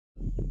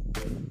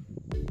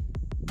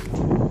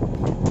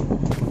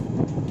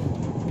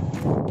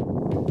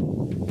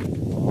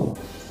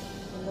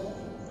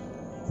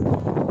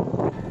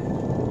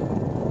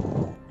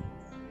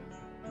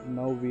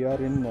we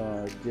are in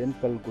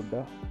Jenukallu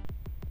Gudda.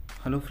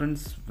 Hello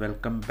friends,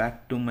 welcome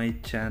back to my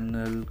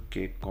channel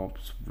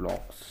KCOPS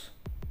Vlogs.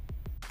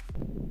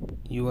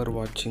 You are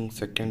watching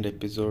second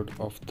episode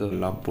of the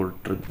Yellapur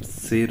trip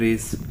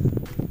series.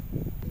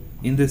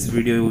 In this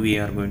video we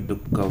are going to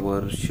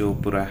cover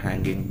Shivapura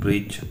hanging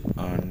bridge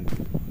and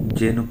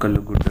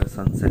Jenukallu Gudda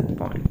sunset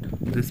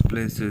point. This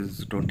place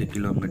is 20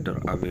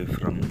 km away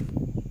from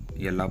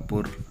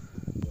Yellapur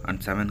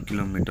and 7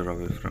 km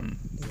away from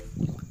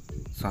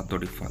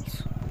Satodi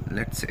Falls.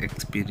 Let's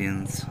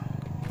experience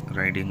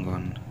riding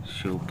on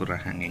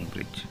Shivapura hanging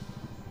bridge.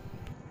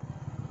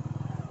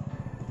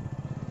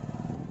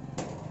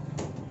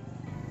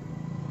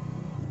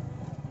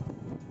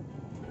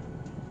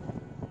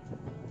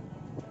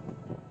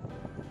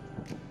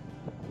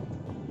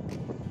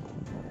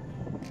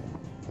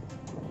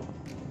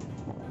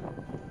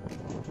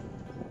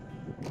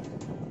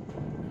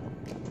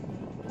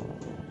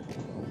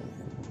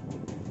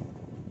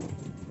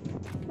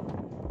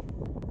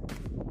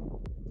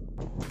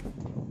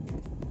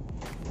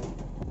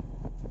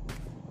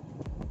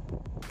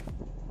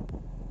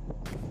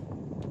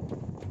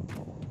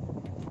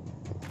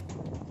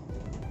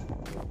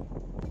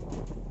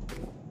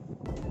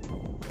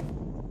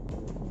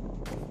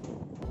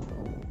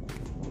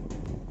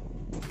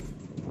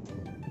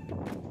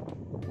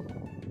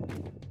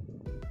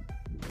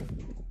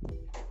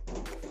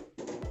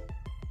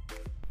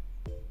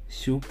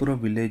 Shivapura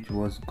village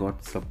was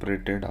got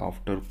separated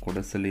after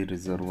Kodasali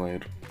reservoir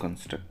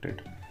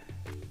constructed.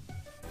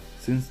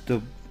 Since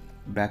the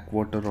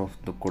backwater of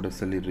the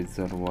Kodasali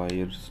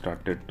reservoir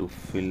started to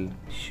fill,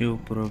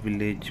 Shivapura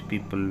village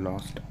people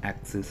lost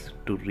access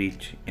to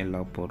reach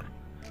Yellapur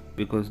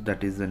because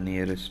that is the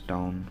nearest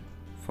town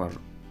for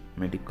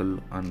medical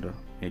and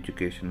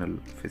educational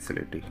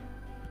facility.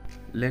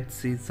 Let's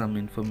see some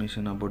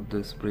information about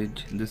this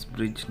bridge. This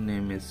bridge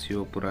name is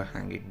Shivapura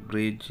Hanging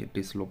Bridge. It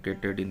is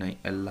located in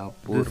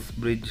Yellapur. This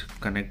bridge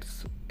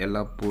connects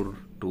Yellapur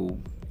to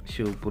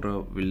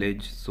Shivapura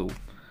village, so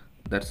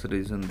that's the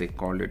reason they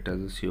call it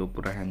as a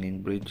Shivapura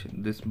Hanging Bridge.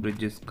 This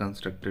bridge is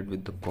constructed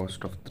with the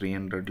cost of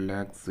 300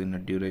 lakhs in a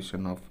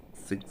duration of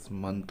 6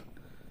 months.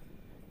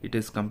 It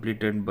is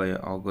completed by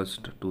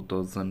August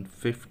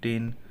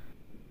 2015.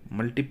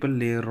 Multiple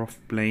layer of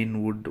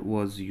plain wood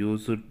was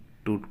used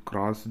to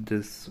cross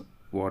this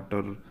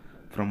water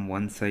from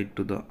one side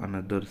to the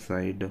another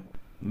side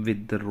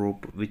with the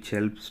rope, which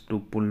helps to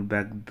pull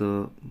back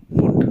the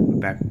wood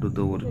back to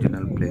the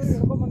original place.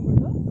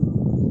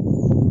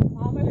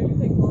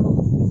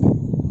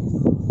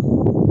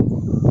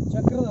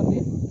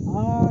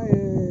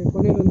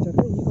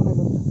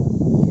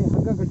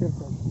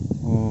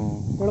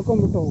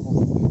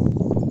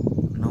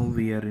 Now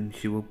we are in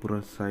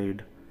Shivapura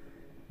side.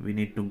 We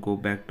need to go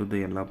back to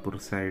the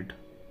Yellapur side.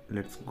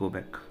 Let's go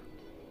back.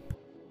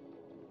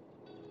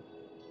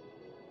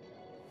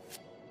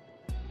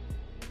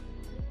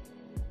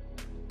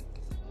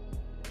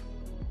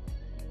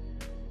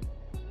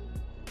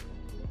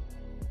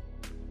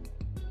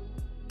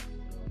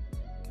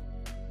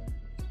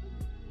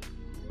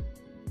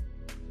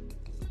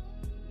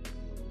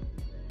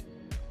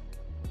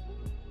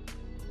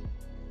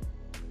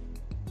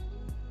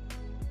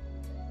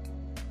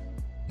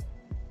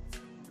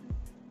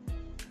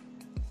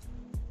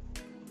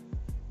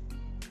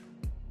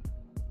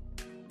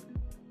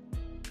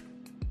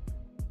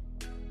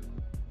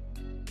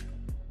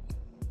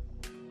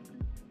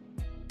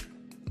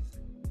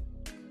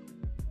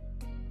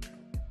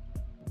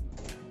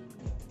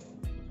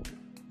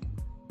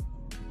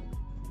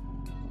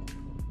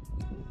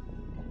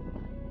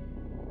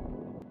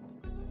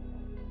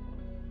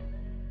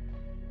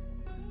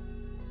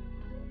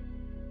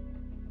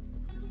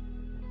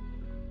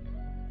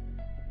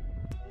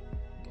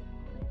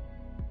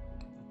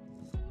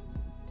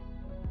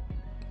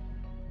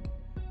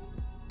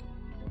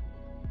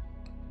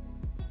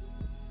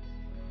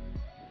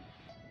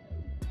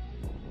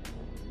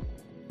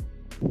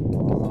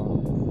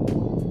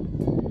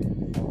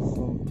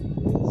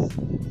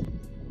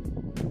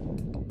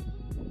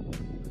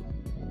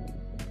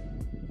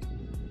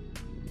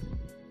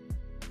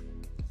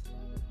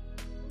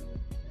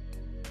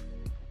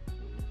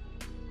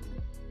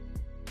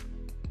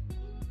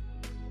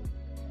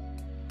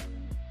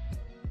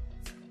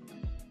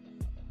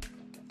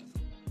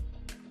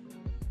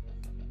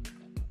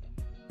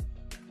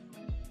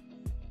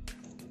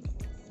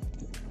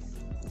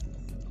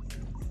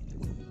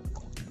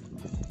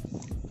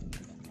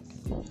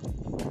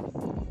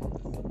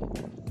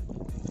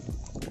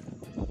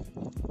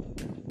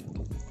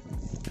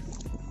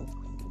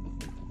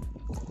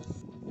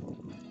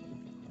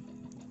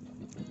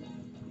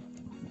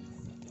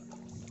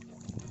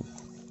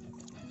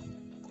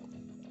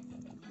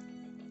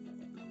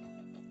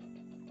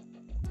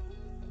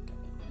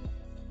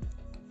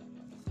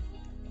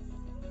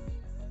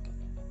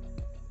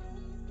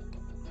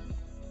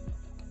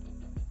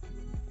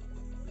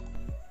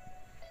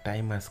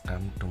 Time has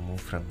come to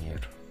move from here.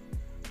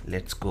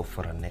 Let's go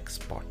for a next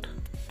spot.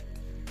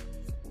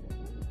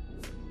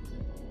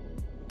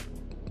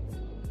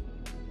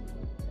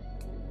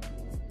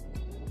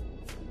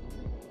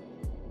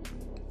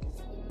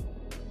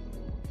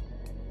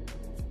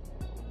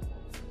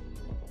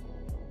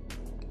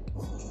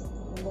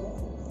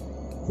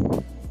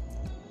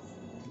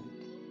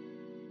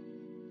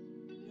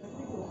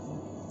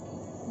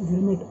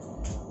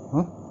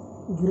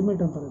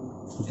 Girmit ಅಂತಾರೆ.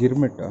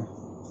 Girmit.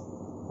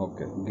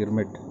 Okay,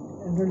 girmit.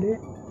 ಅದರಲ್ಲಿ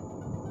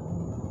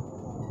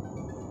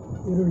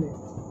ಈರುಳ್ಳಿ,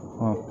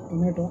 ಹಾಂ,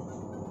 tomato,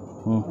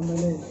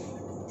 ಆಮೇಲೆ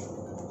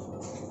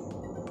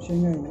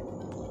ಶೇಂಗಾ ಎಣ್ಣೆ,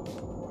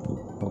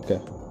 okay,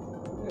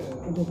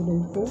 ಜೊತೆಗೆ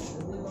ಉಪ್ಪು,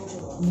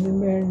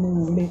 ನಿಂಬೆಹಣ್ಣು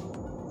ಹುಳಿ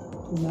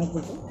ಇದನ್ನ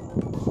ಹಾಕ್ಬಿಟ್ಟು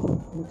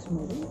ಮಿಕ್ಸ್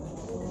ಮಾಡಿ,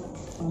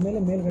 ಆಮೇಲೆ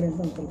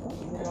ಮೇಲ್ಗಡೆಯಿಂದ ಒಂದು ಸ್ವಲ್ಪ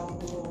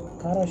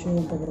ಖಾರ ಶೇವ್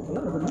ಅಂತ ಬರುತ್ತಲ್ಲ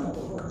ಅದನ್ನು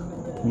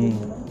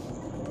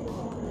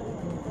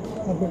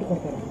ಹಾಕ್ಬಿಟ್ಟು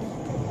ಕೊಡ್ತಾರೆ.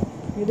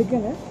 ಇದಕ್ಕೆ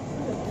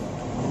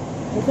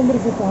ಕೊತ್ತಂಬರಿ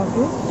ಸೊಪ್ಪು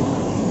ಹಾಕಿ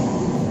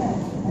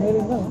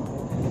ಮೇಲಿಂದ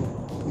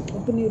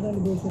ಉಪ್ಪು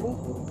ನೀರಿನಲ್ಲಿ ಬೇಯಿಸಿದ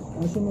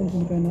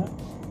ಹಸಿಮೆಣಸಿನ್ಕಾಯಿನ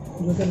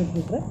ಜೊತೆಲಿ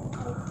ಇಟ್ಬಿಟ್ರೆ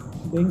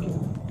ಬೆಂಕಿ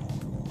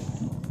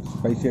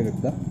ಸ್ಪೈಸಿ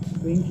ಆಗುತ್ತಾ?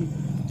 ಬೆಂಕಿ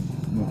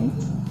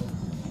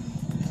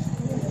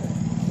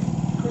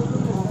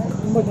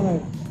ತುಂಬ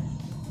ಚೆನ್ನಾಗಿದೆ.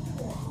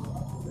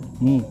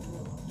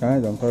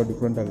 ಚೆನ್ನಾಗಿದೆ, ಒಂಥರ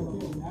ಡಿಫ್ರೆಂಟ್ ಆಗುತ್ತೆ.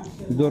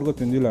 ಇದುವರೆಗೂ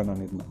ತಿಂದಿಲ್ಲ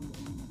ನಾನು ಇದನ್ನ.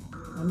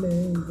 ಅಲ್ಲೇ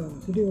ಈಗ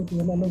ಸಿಟಿ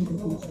ಹೋಗ್ತೀವಲ್ಲ ಅಲ್ಲೊಂದು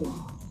ಕಡೆ ಇಷ್ಟು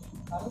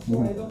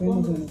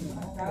famous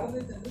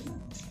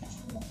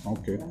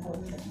okay.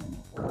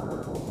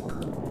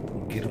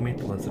 Girmit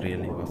was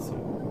really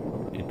awesome.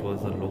 It was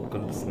a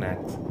local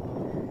snacks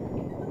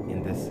in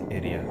this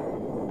area.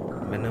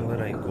 Whenever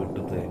I go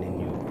to any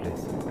new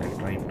place, I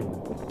try to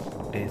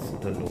taste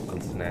the local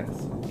snacks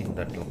in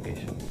that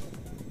location.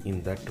 In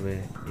that way,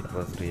 it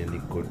was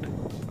really good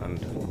and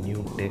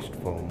new taste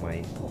for my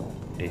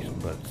taste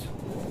buds.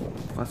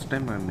 First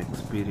time I'm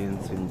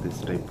experiencing this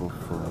type of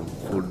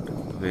food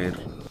where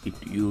it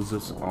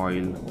uses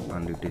oil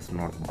and it is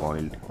not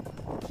boiled.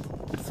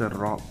 It's a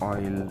raw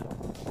oil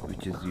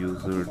which is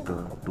used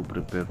to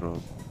prepare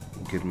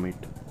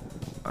girmit,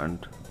 and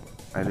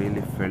I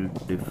really felt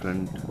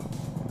different.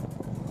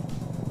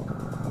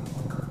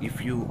 If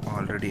you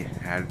already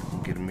had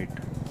girmit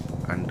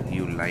and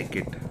you like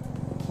it,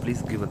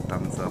 please give a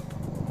thumbs up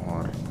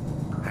or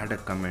add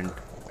a comment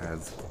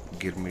as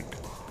girmit.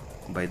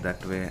 By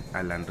that way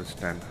I'll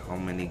understand how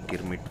many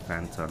girmit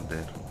fans are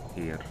there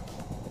here.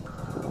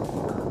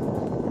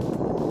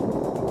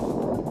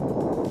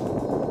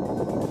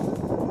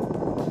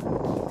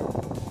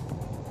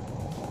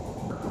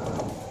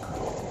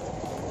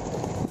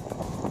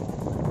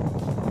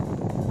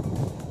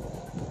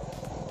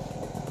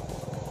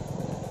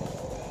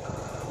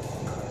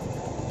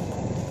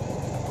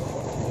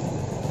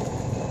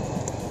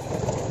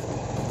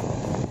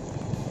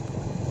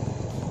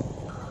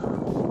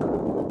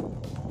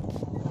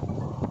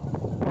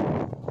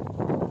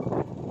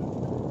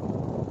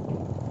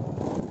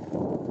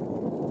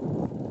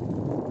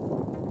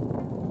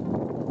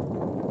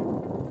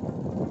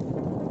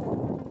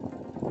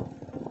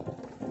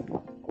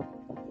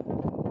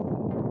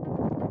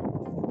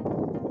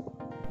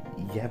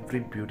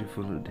 Every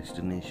beautiful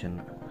destination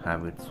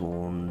have its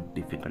own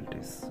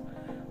difficulties.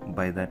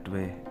 By that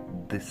way,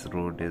 this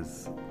road is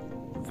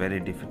very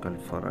difficult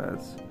for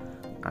us.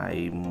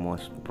 I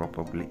most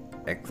probably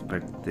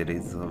expect there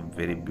is a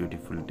very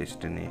beautiful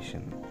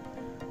destination.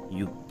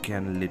 You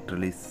can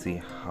literally see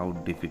how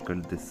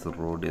difficult this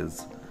road is,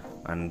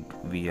 and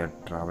we are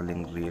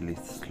traveling really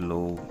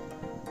slow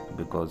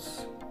because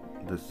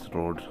this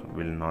road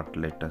will not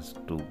let us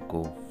to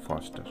go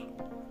faster.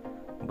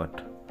 But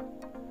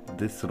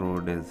this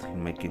road is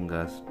making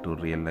us to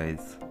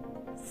realize,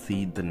 see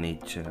the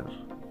nature,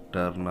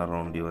 turn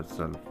around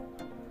yourself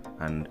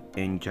and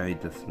enjoy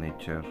this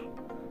nature.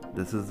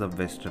 This is the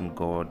Western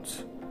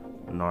Ghats,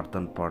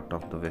 northern part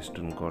of the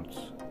Western Ghats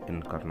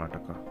in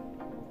Karnataka.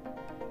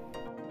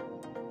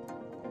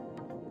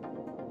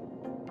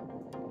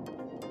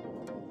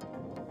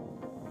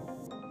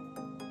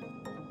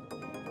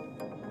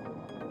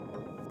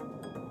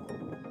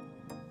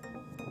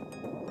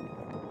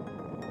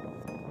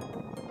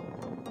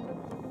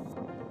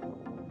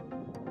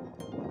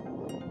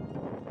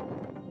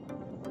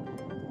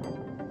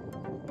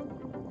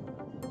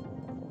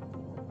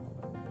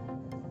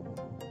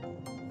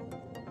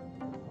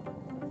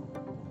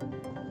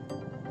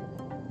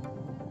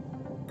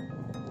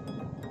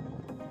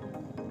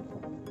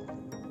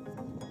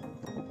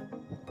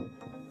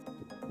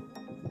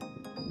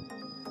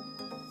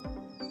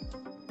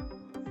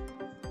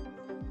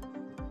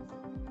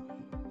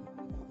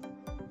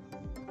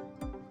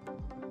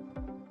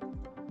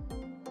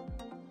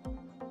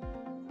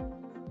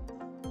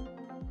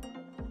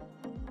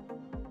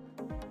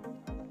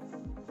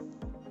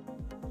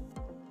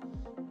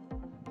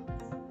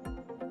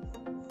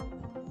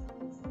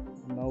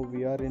 Now we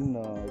are in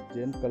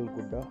Jenukallu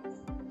Gudda,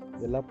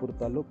 Yellapur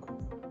Taluk,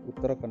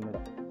 Uttara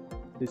Kannada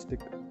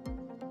district.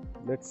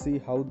 Let's see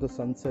how the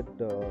sunset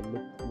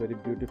look very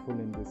beautiful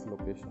in this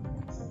location.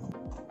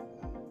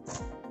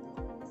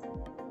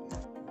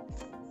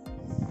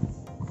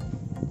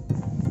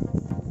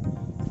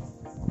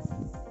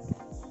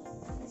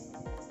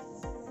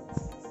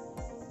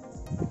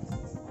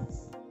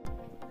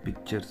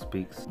 Picture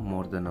speaks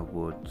more than a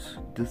words.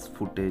 This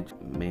footage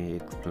may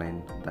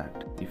explain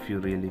that. If you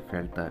really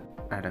felt that,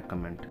 add a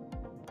comment.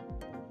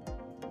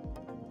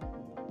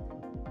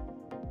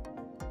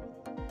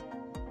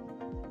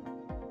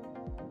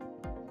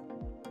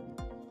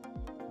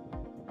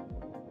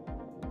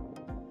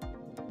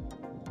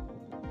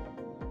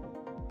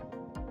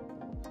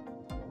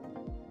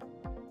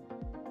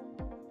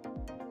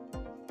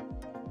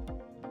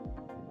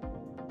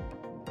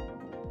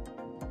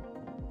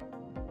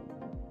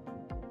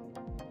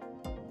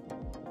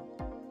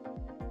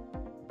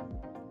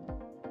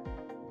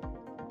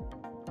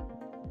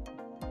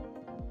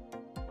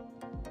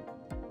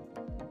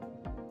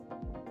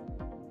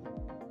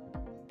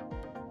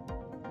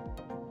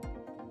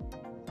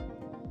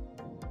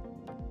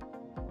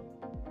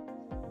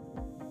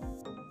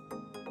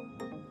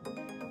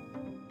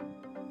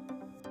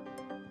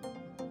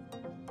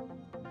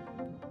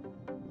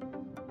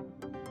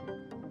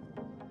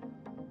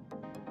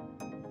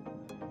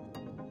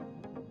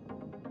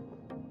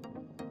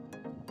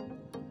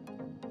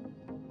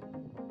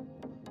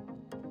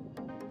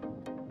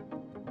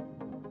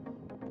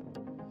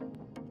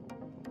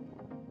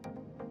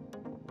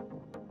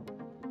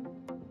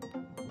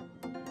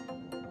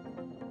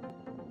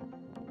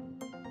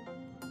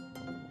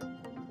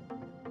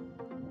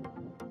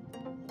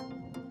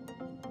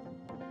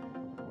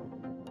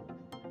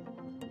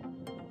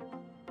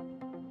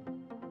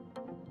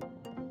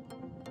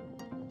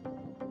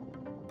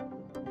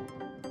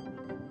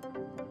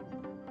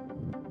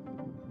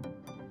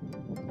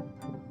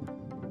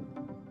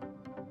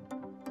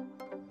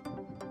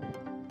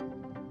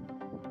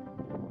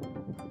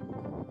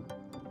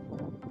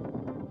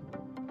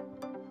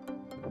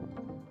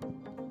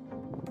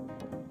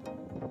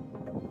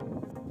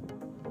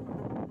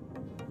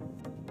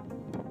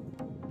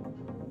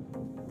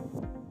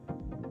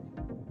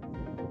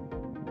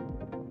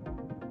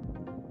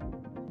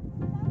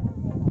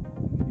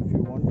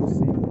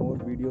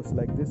 videos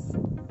like this,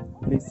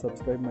 please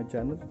subscribe my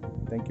channel.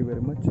 Thank you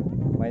very much.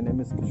 My name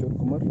is Kishore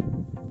Kumar.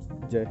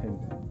 Jai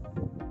Hind.